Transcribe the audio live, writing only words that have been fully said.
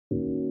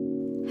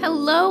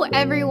Hello,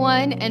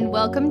 everyone, and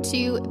welcome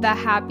to the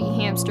Happy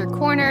Hamster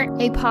Corner,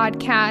 a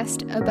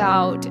podcast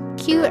about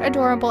cute,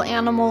 adorable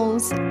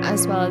animals,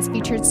 as well as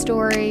featured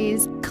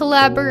stories,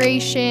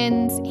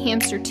 collaborations,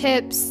 hamster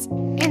tips,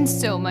 and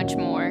so much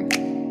more.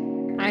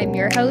 I'm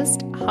your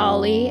host,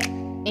 Holly,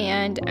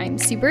 and I'm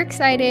super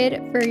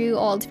excited for you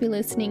all to be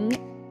listening.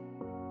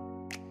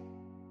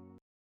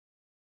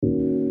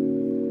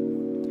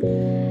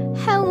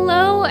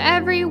 Hello,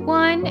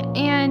 everyone,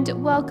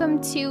 and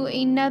welcome to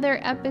another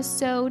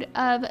episode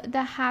of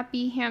the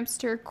Happy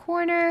Hamster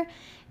Corner.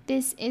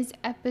 This is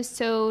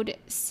episode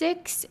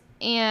 6,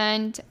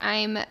 and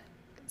I'm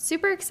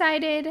super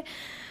excited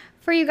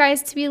for you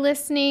guys to be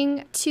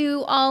listening.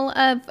 To all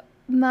of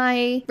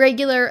my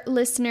regular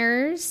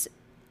listeners,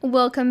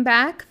 welcome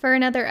back for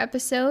another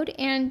episode,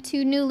 and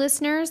to new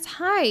listeners,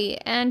 hi,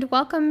 and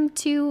welcome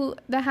to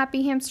the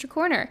Happy Hamster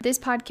Corner. This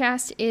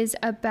podcast is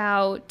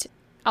about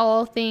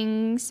all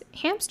things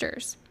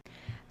hamsters.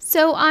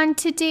 So on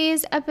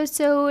today's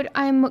episode,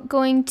 I'm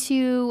going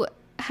to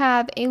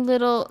have a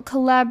little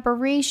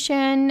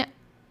collaboration.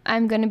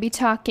 I'm going to be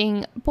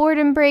talking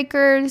boredom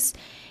breakers,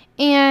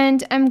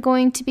 and I'm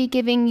going to be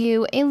giving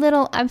you a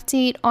little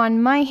update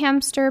on my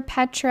hamster,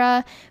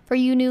 Petra. For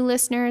you new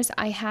listeners,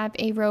 I have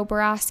a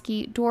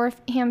Roborowski dwarf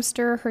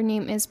hamster. Her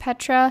name is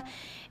Petra.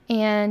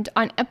 And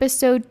on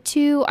episode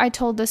 2, I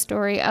told the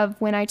story of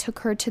when I took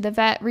her to the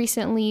vet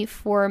recently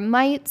for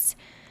mites.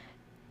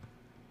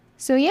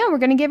 So yeah, we're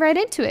going to get right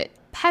into it.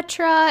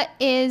 Petra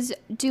is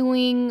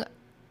doing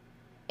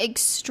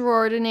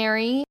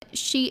extraordinary.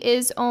 She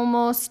is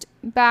almost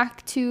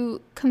back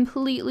to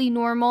completely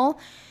normal.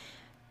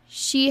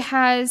 She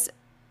has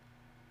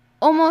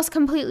almost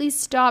completely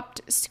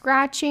stopped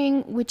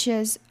scratching, which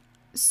is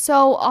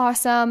so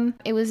awesome.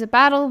 It was a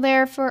battle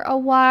there for a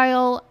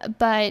while,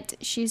 but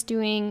she's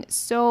doing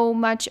so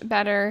much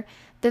better.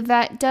 The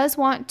vet does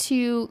want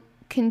to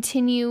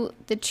continue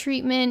the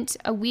treatment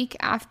a week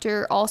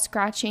after all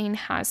scratching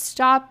has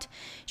stopped.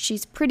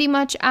 She's pretty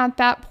much at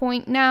that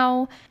point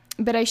now,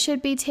 but I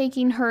should be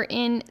taking her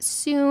in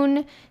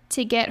soon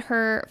to get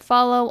her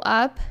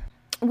follow-up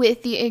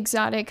with the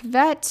exotic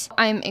vet.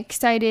 I'm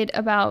excited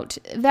about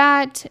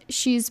that.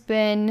 She's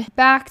been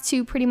back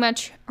to pretty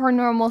much her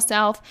normal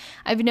self.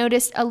 I've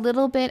noticed a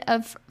little bit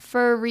of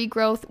fur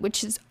regrowth,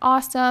 which is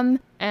awesome,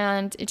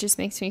 and it just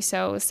makes me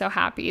so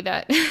happy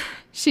that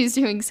she's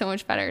doing so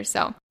much better.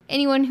 So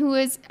anyone who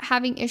is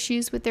having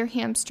issues with their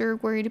hamster,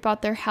 worried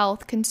about their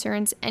health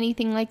concerns,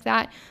 anything like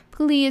that,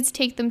 please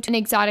take them to an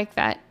exotic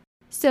vet.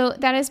 So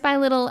that is my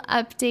little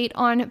update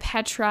on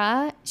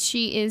Petra.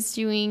 She is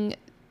doing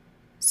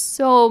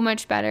so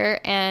much better,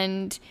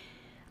 and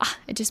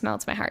it just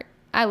melts my heart.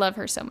 I love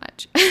her so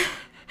much.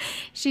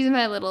 She's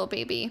my little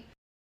baby.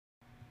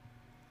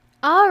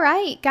 All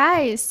right,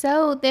 guys,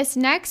 so this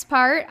next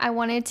part, I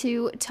wanted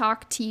to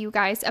talk to you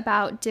guys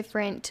about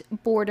different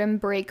boredom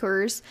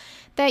breakers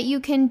that you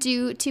can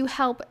do to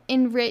help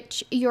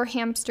enrich your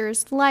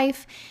hamster's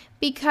life,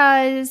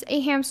 because a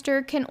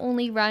hamster can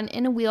only run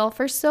in a wheel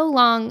for so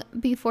long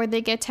before they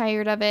get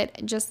tired of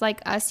it, just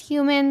like us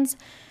humans.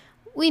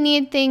 We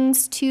need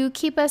things to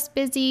keep us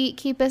busy,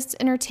 keep us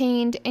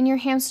entertained, and your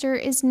hamster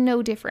is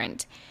no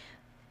different.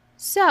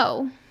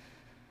 So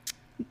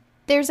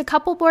there's a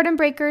couple boredom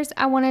breakers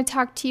I want to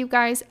talk to you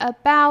guys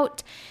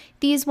about.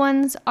 These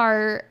ones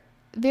are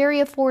very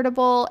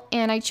affordable,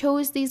 and I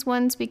chose these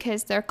ones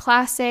because they're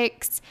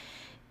classics.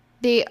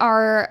 They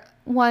are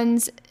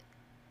ones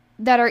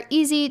that are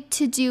easy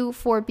to do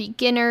for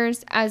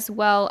beginners, as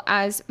well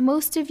as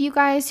most of you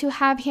guys who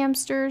have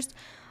hamsters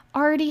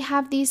already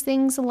have these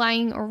things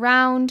lying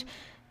around,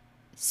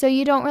 so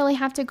you don't really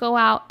have to go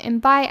out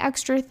and buy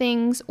extra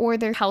things or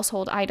their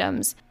household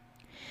items.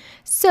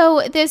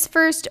 So this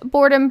first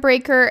boredom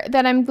breaker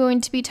that I'm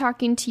going to be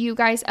talking to you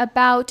guys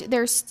about,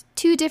 there's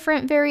 2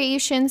 different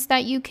variations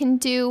that you can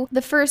do.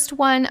 The first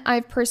one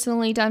I've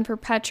personally done for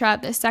Petra.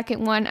 The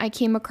second one I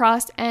came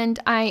across and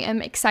I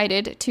am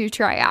excited to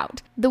try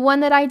out. The one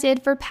that I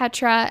did for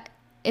Petra,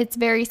 it's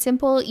very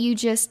simple. You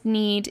just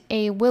need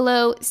a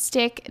willow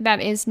stick that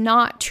is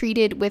not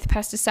treated with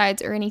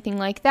pesticides or anything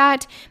like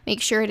that.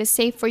 Make sure it is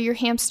safe for your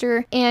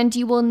hamster. And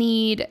you will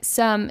need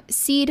some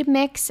seed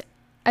mix.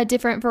 A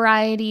different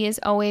variety is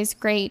always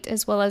great,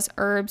 as well as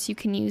herbs you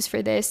can use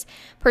for this.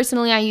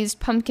 Personally, I used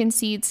pumpkin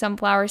seeds,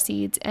 sunflower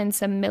seeds, and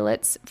some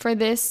millets for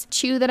this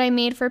chew that I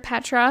made for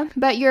Petra,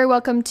 but you're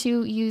welcome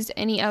to use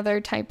any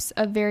other types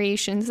of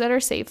variations that are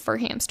safe for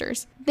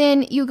hamsters.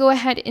 Then you go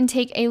ahead and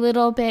take a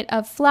little bit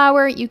of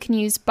flour. You can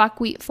use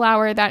buckwheat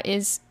flour. That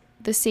is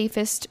the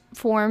safest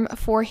form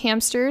for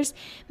hamsters.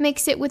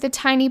 Mix it with a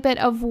tiny bit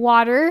of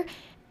water,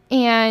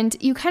 and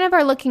you kind of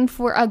are looking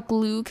for a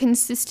glue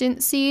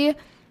consistency,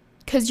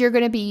 because you're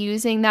going to be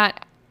using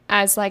that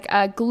as like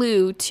a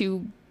glue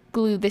to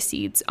glue the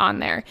seeds on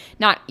there.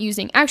 Not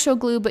using actual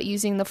glue, but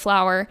using the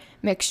flour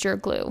mixture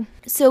glue.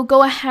 So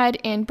go ahead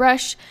and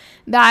brush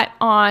that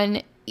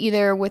on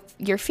either with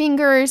your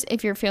fingers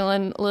if you're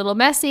feeling a little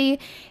messy.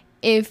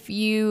 If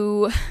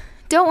you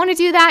don't want to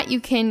do that, you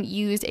can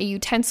use a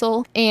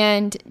utensil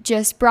and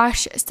just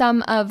brush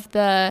some of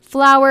the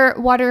flour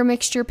water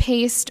mixture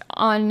paste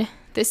on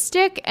the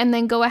stick, and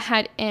then go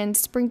ahead and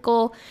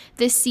sprinkle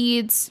the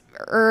seeds,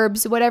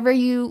 herbs, whatever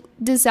you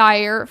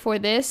desire for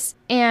this,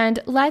 and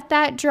let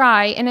that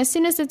dry. And as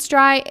soon as it's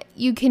dry,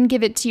 you can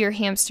give it to your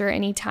hamster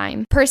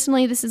anytime.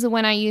 Personally, this is the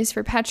one I use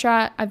for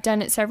Petra. I've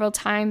done it several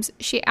times.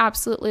 She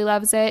absolutely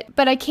loves it.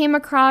 But I came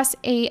across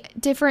a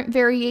different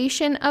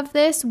variation of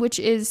this, which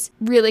is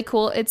really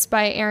cool. It's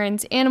by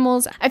Aaron's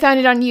Animals. I found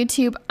it on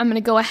YouTube. I'm going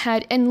to go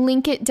ahead and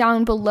link it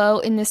down below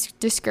in this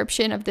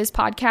description of this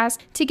podcast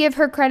to give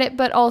her credit,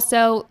 but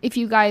also if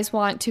you guys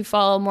want to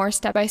follow more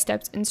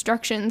step-by-step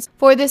instructions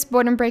for this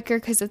boredom breaker,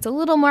 because it's a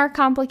little more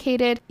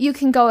complicated, you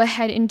can go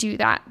ahead and do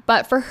that.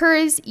 But for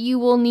hers, you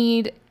will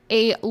need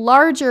a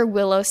larger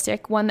willow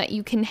stick, one that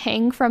you can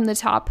hang from the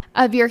top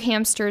of your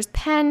hamster's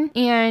pen,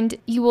 and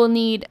you will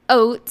need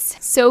oats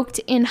soaked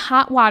in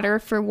hot water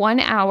for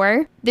 1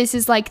 hour. This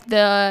is like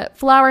the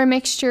flour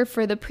mixture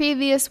for the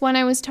previous one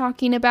I was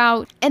talking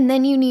about. And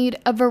then you need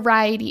a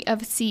variety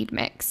of seed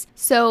mix.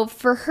 So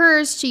for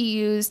hers, she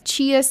used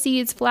chia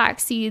seeds,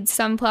 flax seeds,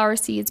 sunflower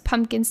seeds,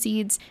 pumpkin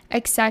seeds,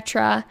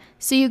 etc.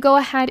 So you go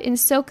ahead and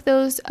soak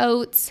those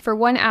oats for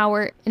 1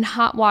 hour in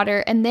hot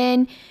water, and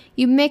then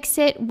you mix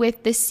it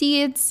with the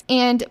seeds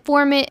and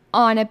form it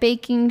on a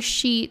baking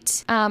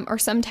sheet or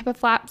some type of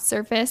flat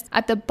surface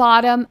at the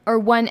bottom or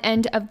one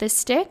end of the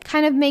stick,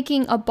 kind of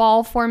making a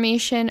ball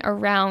formation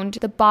around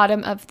the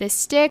bottom of the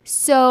stick.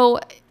 So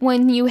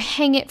when you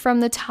hang it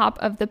from the top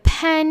of the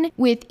pen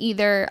with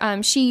either,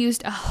 she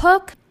used a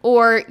hook,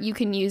 or you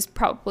can use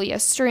probably a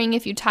string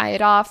if you tie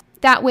it off.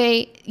 That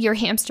way your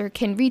hamster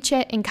can reach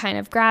it and kind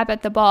of grab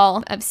at the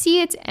ball of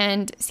seeds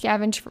and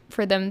scavenge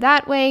for them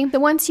that way. So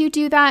once you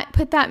do that,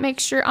 put that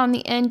mixture on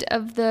the end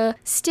of the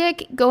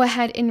stick, go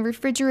ahead and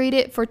refrigerate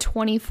it for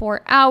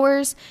 24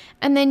 hours,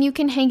 and then you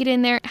can hang it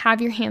in there,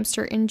 have your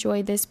hamster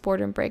enjoy this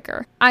boredom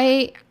breaker.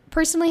 I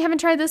personally haven't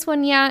tried this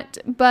one yet,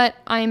 but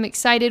I'm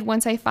excited.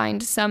 Once I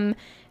find some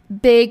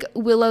big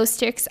willow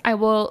sticks, I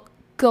will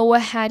go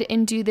ahead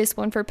and do this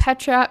one for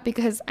Petra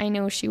because I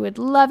know she would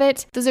love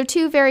it. Those are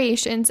two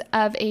variations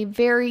of a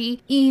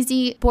very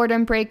easy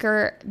boredom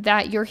breaker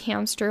that your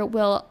hamster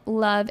will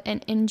love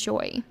and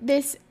enjoy.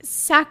 This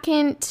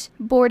second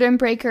boredom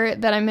breaker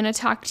that I'm going to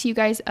talk to you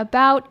guys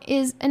about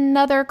is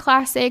another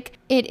classic.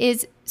 It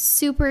is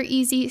super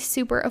easy,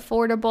 super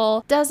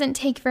affordable, doesn't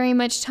take very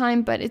much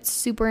time, but it's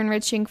super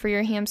enriching for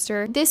your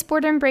hamster. This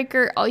boredom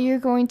breaker, all you're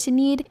going to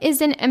need is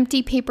an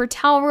empty paper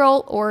towel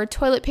roll or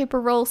toilet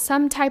paper roll,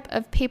 some type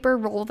of paper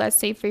roll that's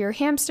safe for your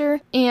hamster,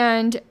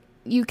 and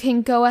you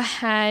can go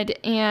ahead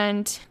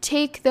and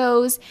take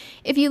those.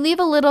 If you leave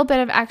a little bit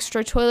of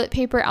extra toilet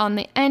paper on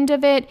the end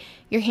of it,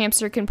 your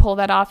hamster can pull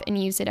that off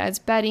and use it as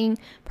bedding.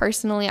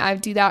 Personally, I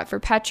do that for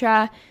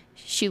Petra.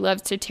 She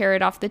loves to tear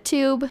it off the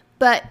tube,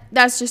 but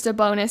that's just a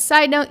bonus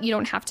side note. You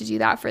don't have to do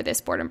that for this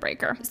boredom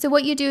breaker. So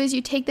what you do is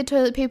you take the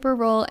toilet paper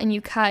roll and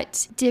you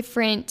cut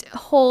different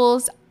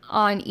holes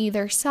on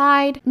either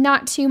side.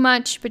 Not too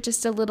much, but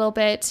just a little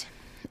bit.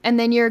 And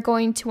then you're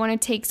going to want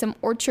to take some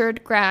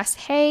orchard grass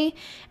hay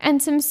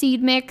and some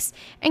seed mix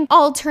and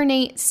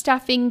alternate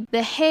stuffing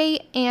the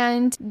hay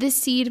and the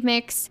seed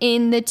mix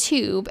in the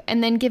tube,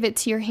 and then give it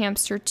to your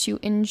hamster to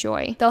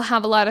enjoy. They'll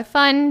have a lot of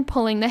fun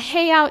pulling the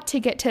hay out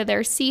to get to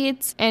their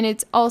seeds, and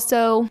it's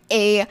also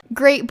a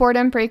great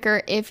boredom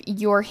breaker if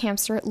your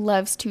hamster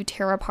loves to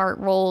tear apart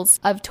rolls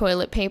of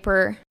toilet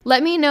paper.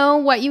 Let me know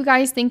what you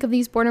guys think of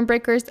these boredom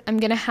breakers. I'm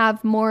going to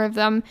have more of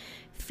them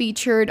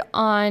featured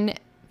on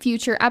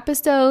future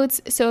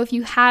episodes. So if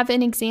you have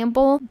an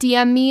example,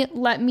 DM me,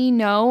 let me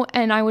know,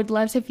 and I would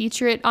love to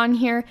feature it on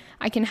here.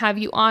 I can have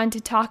you on to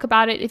talk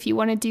about it if you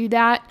want to do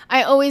that.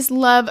 I always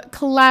love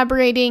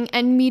collaborating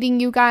and meeting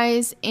you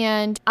guys,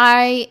 and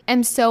I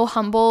am so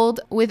humbled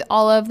with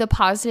all of the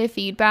positive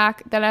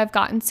feedback that I've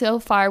gotten so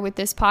far with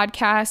this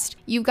podcast.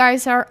 You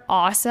guys are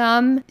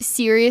awesome.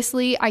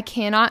 Seriously, I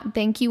cannot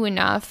thank you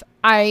enough.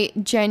 I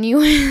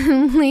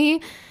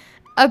genuinely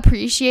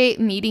appreciate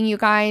meeting you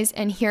guys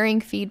and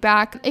hearing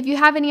feedback. If you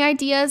have any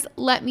ideas,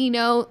 let me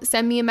know.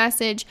 Send me a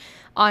message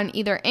on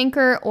either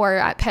Anchor or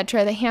at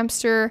Petra the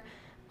Hamster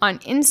on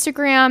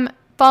Instagram.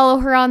 Follow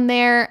her on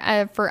there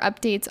for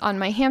updates on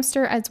my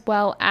hamster as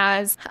well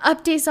as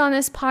updates on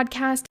this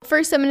podcast.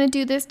 First, I'm going to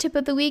do this tip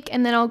of the week,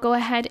 and then I'll go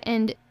ahead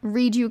and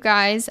read you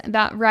guys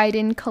that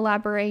write-in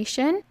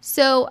collaboration.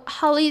 So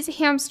Holly's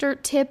hamster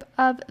tip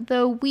of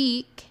the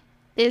week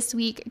this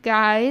week,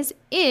 guys,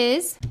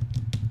 is...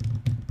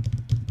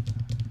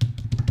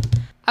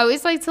 I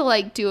always like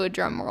to do a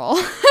drum roll.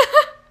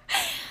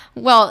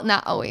 Well,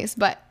 not always,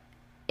 but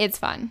it's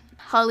fun.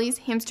 Holly's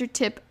hamster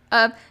tip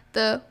of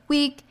the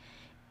week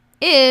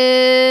is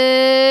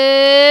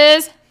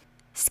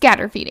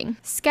Scatter feeding.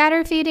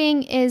 Scatter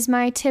feeding is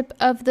my tip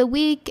of the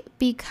week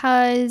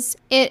because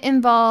it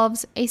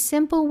involves a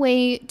simple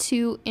way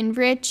to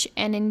enrich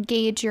and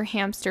engage your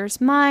hamster's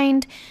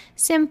mind,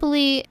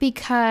 simply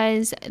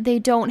because they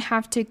don't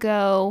have to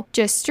go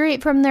just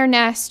straight from their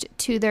nest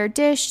to their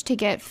dish to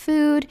get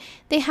food.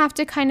 They have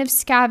to kind of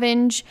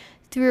scavenge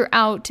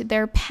throughout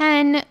their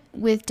pen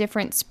with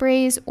different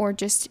sprays or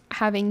just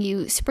having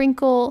you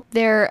sprinkle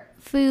their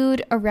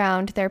food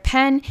around their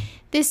pen.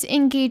 This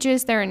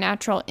engages their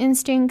natural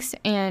instincts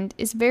and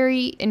is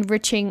very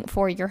enriching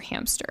for your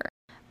hamster.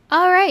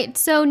 All right,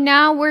 so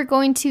now we're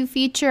going to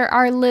feature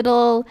our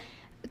little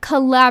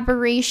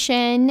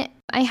collaboration.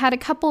 I had a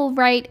couple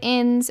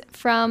write-ins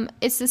from,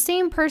 it's the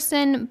same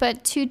person,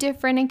 but 2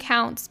 different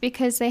accounts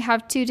because they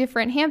have 2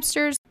 different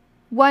hamsters.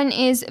 One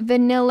is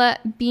Vanilla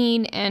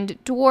Bean and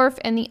Dwarf,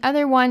 and the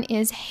other one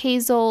is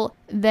Hazel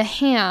the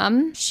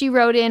Ham. She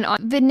wrote in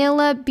on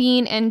Vanilla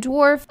Bean and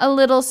Dwarf, a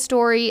little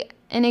story,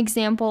 an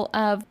example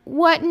of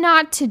what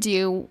not to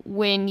do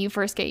when you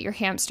first get your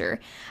hamster.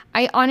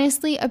 I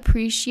honestly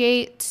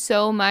appreciate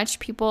so much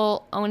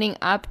people owning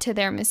up to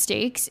their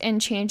mistakes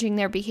and changing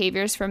their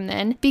behaviors from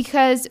then,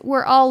 because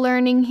we're all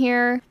learning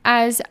here.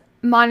 As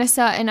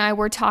Manasa and I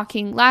were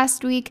talking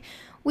last week,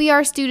 we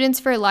are students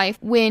for life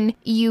when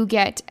you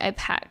get a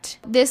pet.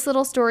 This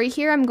little story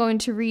here I'm going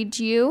to read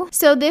you.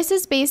 So this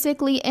is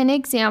basically an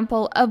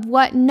example of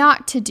what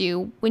not to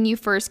do when you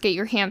first get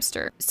your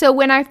hamster. So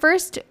when I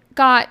first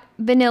got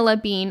Vanilla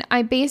Bean,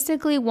 I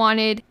basically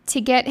wanted to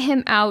get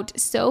him out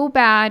so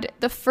bad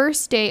the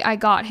first day I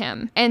got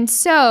him. And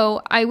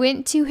so I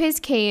went to his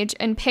cage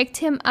and picked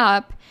him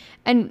up,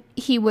 and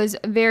he was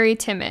very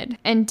timid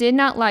and did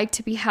not like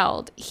to be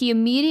held. He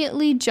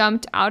immediately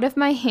jumped out of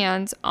my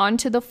hands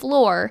onto the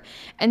floor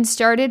and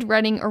started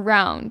running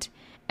around.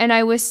 And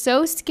I was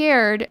so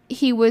scared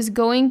he was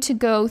going to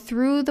go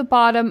through the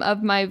bottom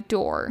of my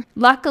door.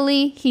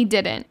 Luckily, he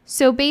didn't.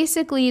 So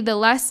basically, the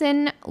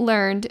lesson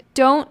learned,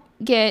 don't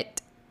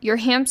get your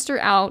hamster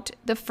out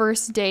the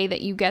first day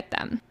that you get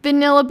them.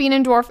 Vanilla Bean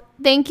and Dwarf,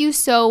 thank you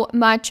so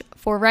much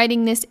for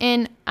writing this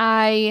in.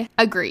 I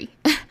agree.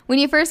 When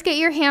you first get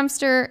your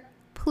hamster,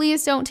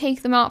 please don't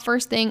take them out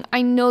first thing.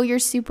 I know you're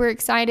super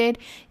excited.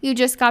 You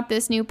just got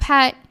this new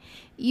pet.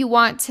 You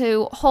want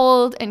to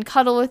hold and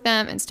cuddle with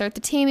them and start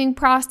the taming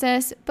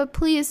process, but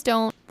please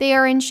don't. They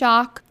are in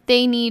shock.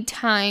 They need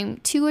time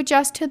to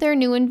adjust to their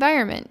new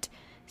environment.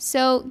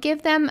 So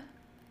give them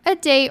a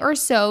day or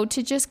so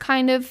to just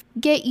kind of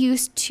get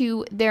used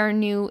to their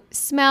new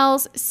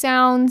smells,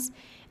 sounds,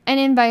 and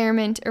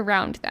environment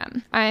around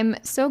them. I'm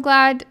so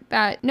glad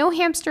that no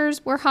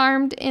hamsters were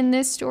harmed in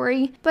this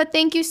story, but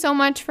thank you so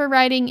much for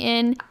writing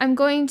in. I'm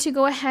going to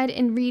go ahead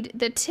and read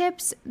the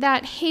tips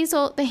that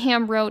Hazel the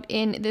Ham wrote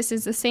in. This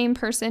is the same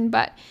person,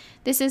 but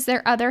this is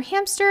their other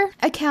hamster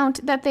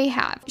account that they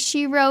have.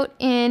 She wrote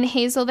in,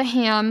 Hazel the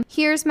Ham,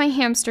 here's my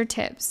hamster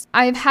tips.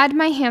 I've had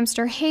my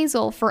hamster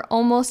Hazel for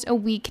almost a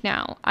week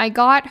now. I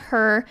got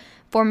her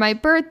for my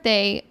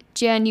birthday,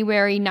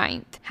 January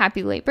 9th.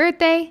 Happy late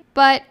birthday.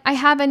 But I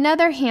have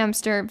another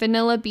hamster,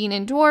 Vanilla Bean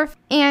and Dwarf,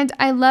 and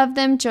I love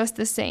them just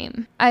the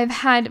same. I've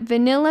had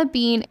Vanilla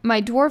Bean,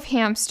 my dwarf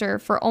hamster,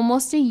 for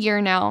almost a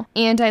year now,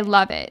 and I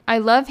love it. I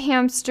love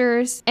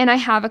hamsters, and I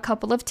have a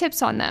couple of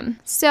tips on them.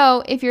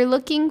 So if you're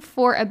looking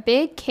for a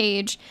big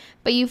cage,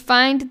 but you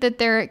find that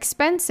they're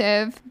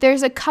expensive,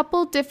 there's a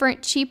couple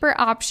different cheaper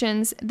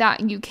options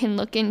that you can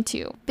look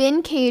into.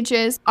 Bin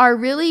cages are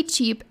really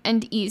cheap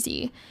and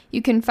easy.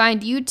 You can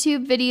find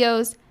YouTube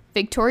videos.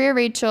 Victoria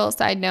Rachel,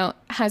 side note,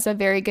 has a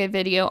very good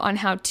video on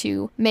how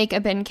to make a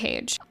bin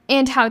cage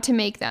and how to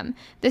make them.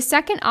 The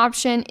second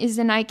option is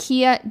an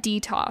IKEA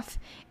Detolf.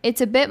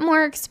 It's a bit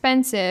more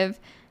expensive,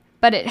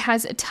 but it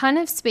has a ton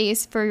of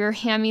space for your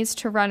hammies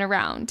to run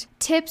around.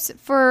 Tips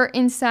for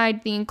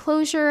inside the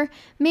enclosure: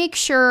 make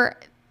sure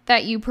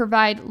that you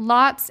provide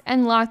lots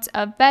and lots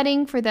of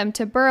bedding for them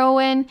to burrow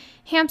in.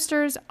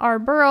 Hamsters are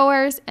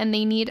burrowers and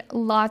they need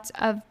lots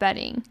of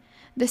bedding.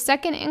 The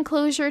second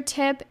enclosure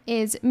tip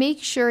is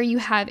make sure you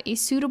have a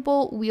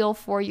suitable wheel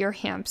for your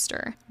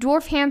hamster.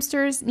 Dwarf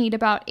hamsters need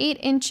about 8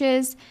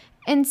 inches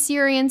and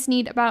Syrians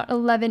need about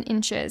 11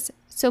 inches.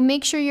 So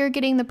make sure you're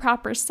getting the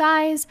proper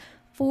size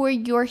for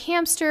your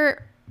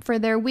hamster for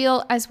their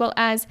wheel, as well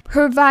as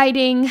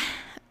providing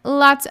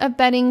lots of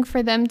bedding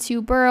for them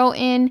to burrow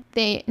in.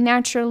 They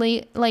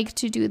naturally like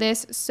to do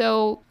this.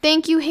 So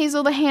thank you,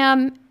 Hazel the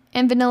Ham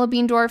and Vanilla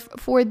Bean Dwarf,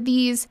 for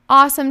these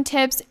awesome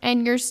tips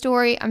and your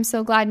story. I'm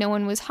so glad no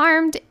one was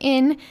harmed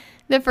in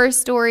the first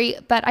story,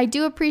 but I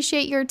do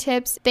appreciate your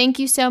tips. Thank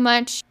you so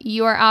much.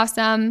 You are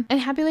awesome.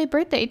 And happy late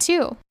birthday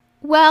too.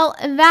 Well,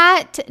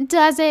 that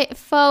does it,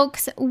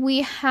 folks.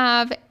 We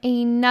have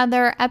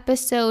another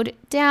episode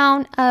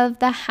down of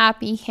the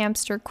Happy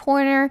Hamster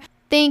Corner.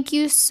 Thank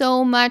you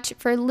so much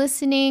for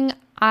listening.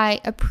 I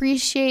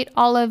appreciate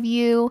all of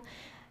you,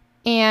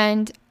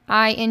 and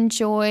I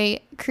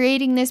enjoy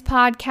creating this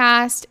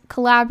podcast,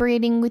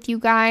 collaborating with you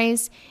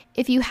guys.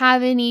 If you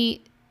have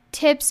any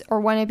tips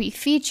or want to be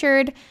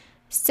featured,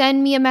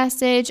 send me a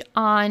message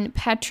on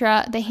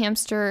Petra the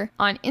Hamster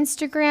on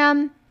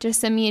Instagram.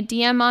 Just send me a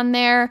DM on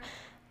there.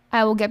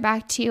 I will get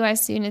back to you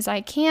as soon as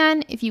I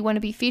can. If you want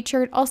to be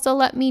featured, also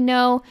let me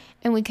know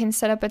and we can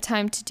set up a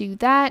time to do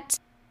that.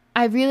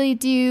 I really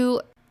do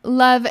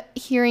love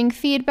hearing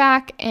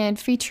feedback and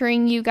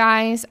featuring you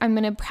guys. I'm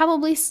going to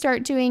probably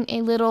start doing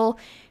a little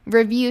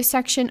review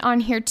section on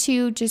here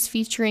too, just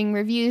featuring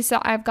reviews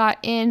that I've got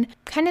in,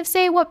 kind of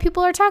say what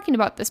people are talking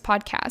about this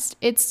podcast.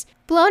 It's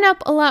blown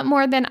up a lot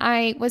more than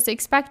I was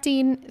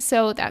expecting,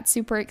 so that's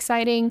super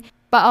exciting,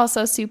 but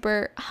also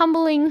super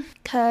humbling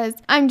because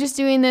I'm just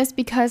doing this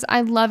because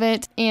I love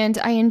it and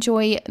I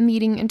enjoy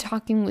meeting and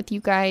talking with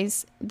you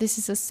guys. This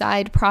is a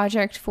side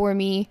project for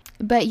me.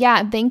 But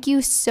yeah, thank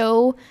you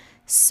so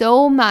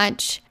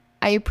much.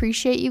 I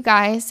appreciate you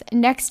guys.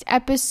 Next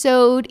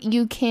episode,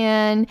 you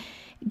can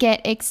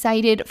get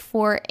excited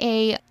for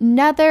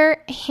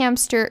another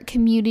hamster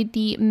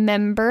community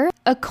member,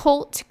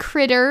 Occult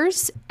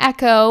Critters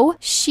Echo.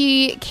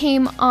 She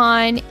came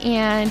on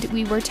and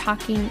we were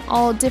talking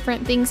all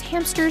different things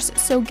hamsters,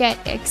 so get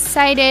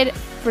excited.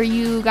 For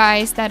you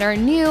guys that are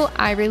new,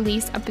 I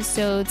release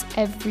episodes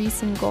every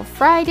single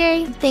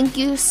Friday. Thank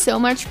you so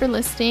much for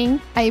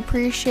listening. I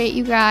appreciate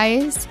you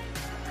guys.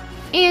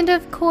 And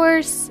of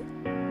course,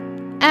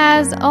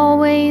 as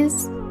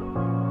always,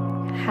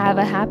 have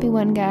a happy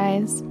one,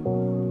 guys.